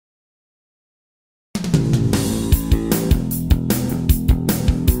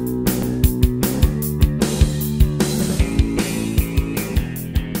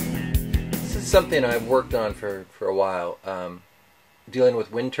something I've worked on for a while, dealing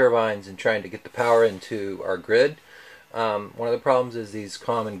with wind turbines and trying to get the power into our grid. One of the problems is these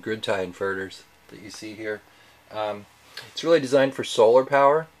common grid tie inverters that you see here. It's really designed for solar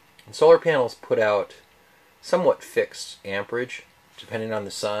power, and solar panels put out somewhat fixed amperage depending on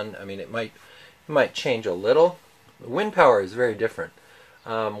the sun. I mean, it might change a little. The wind power is very different.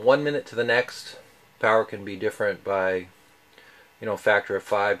 1 minute to the next, power can be different by, a factor of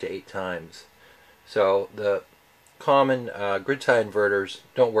 5 to 8 times. So the common grid tie inverters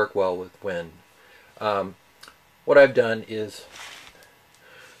don't work well with wind. What I've done is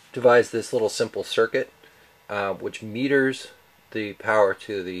devise this little simple circuit which meters the power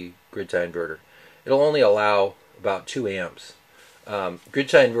to the grid tie inverter. It'll only allow about 2 amps. Grid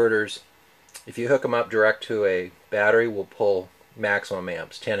tie inverters, if you hook them up direct to a battery, will pull maximum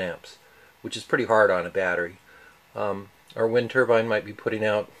amps, 10 amps, which is pretty hard on a battery. Our wind turbine might be putting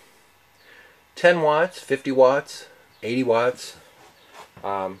out 10 watts, 50 watts, 80 watts.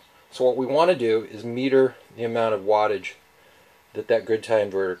 So what we want to do is meter the amount of wattage that grid tie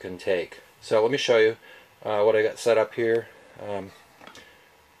inverter can take. So let me show you what I got set up here.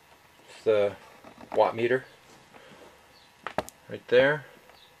 The watt meter right there,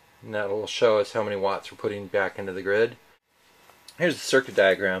 and that will show us how many watts we're putting back into the grid. Here's the circuit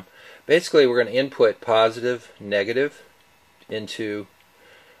diagram. Basically, we're going to input positive, negative into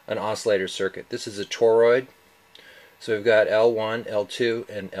an oscillator circuit. This is a toroid, so we've got L1, L2,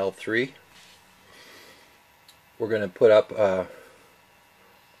 and L3. We're going to put up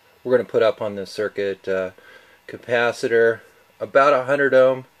on the circuit capacitor about 100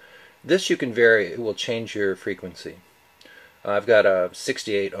 ohm. This you can vary; it will change your frequency. I've got a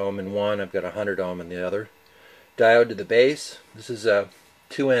 68 ohm in one. I've got a 100 ohm in the other. Diode to the base. This is a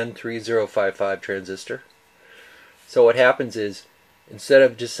 2N3055 transistor. So what happens is, instead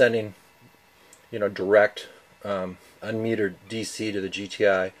of just sending, direct unmetered DC to the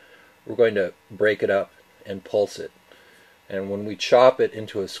GTI, we're going to break it up and pulse it. And when we chop it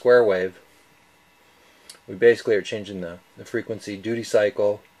into a square wave, we basically are changing the frequency, duty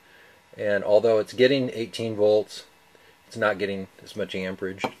cycle, and although it's getting 18 volts, it's not getting as much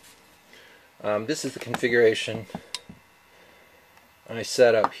amperage. This is the configuration I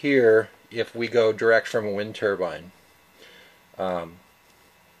set up here if we go direct from a wind turbine.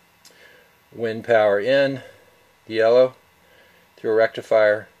 Wind power in, the yellow, through a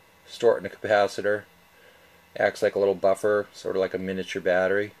rectifier, store it in a capacitor, acts like a little buffer, sort of like a miniature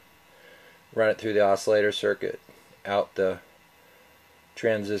battery. Run it through the oscillator circuit, out the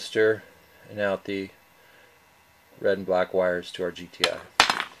transistor, and out the red and black wires to our GTI.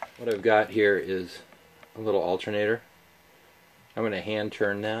 What I've got here is a little alternator. I'm going to hand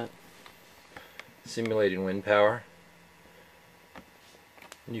turn that, simulating wind power.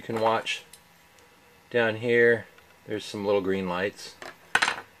 And you can watch down here, there's some little green lights.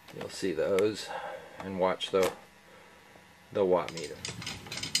 You'll see those, and watch the watt meter.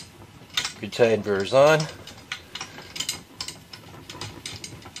 Grid tie inverter's on.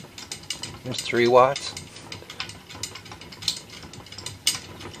 There's 3 watts.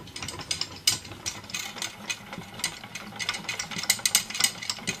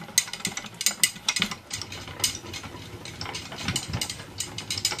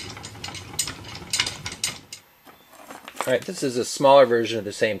 Alright, this is a smaller version of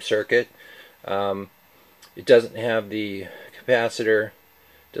the same circuit. It doesn't have the capacitor,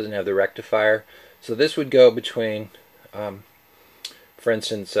 doesn't have the rectifier. So this would go between, for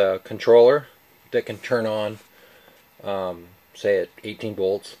instance, a controller that can turn on, say at 18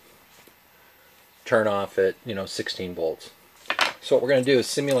 volts, turn off at 16 volts. So what we're going to do is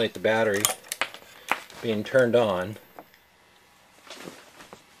simulate the battery being turned on.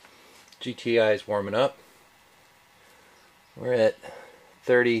 GTI is warming up. We're at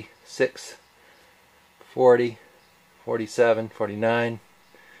 36, 40, 47, 49.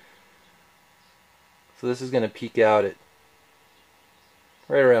 So this is going to peak out at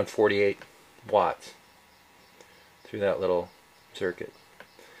right around 48 watts through that little circuit.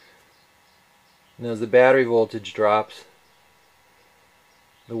 And as the battery voltage drops,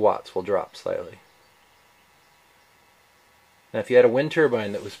 the watts will drop slightly. Now if you had a wind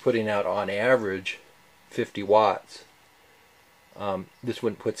turbine that was putting out on average 50 watts, this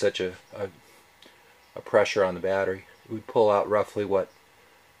wouldn't put such a pressure on the battery. It would pull out roughly what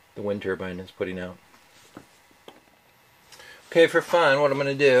the wind turbine is putting out. Okay, for fun, what I'm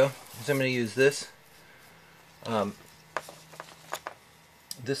going to do is I'm going to use this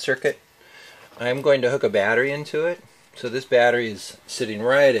circuit. I'm going to hook a battery into it. So this battery is sitting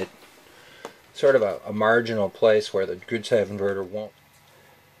right at sort of a marginal place where the grid tie inverter won't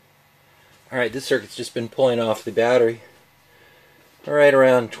Alright, this circuit's just been pulling off the battery right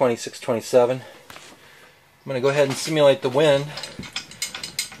around 26, 27. I'm going to go ahead and simulate the wind.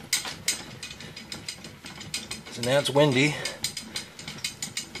 So now it's windy.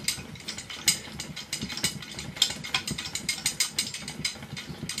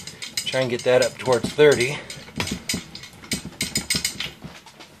 Try and get that up towards 30.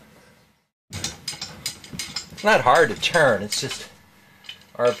 It's not hard to turn, it's just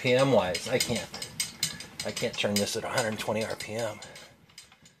RPM wise. I can't turn this at 120 RPM.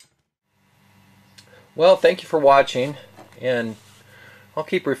 Well, thank you for watching, and I'll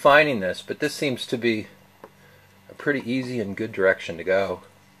keep refining this, but this seems to be a pretty easy and good direction to go,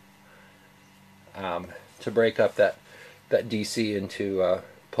 to break up that DC into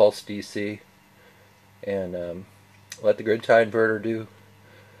pulse DC, and let the grid tie inverter do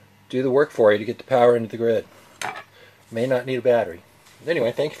the work for you to get the power into the grid. May not need a battery.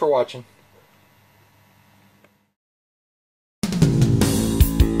 Anyway, thank you for watching.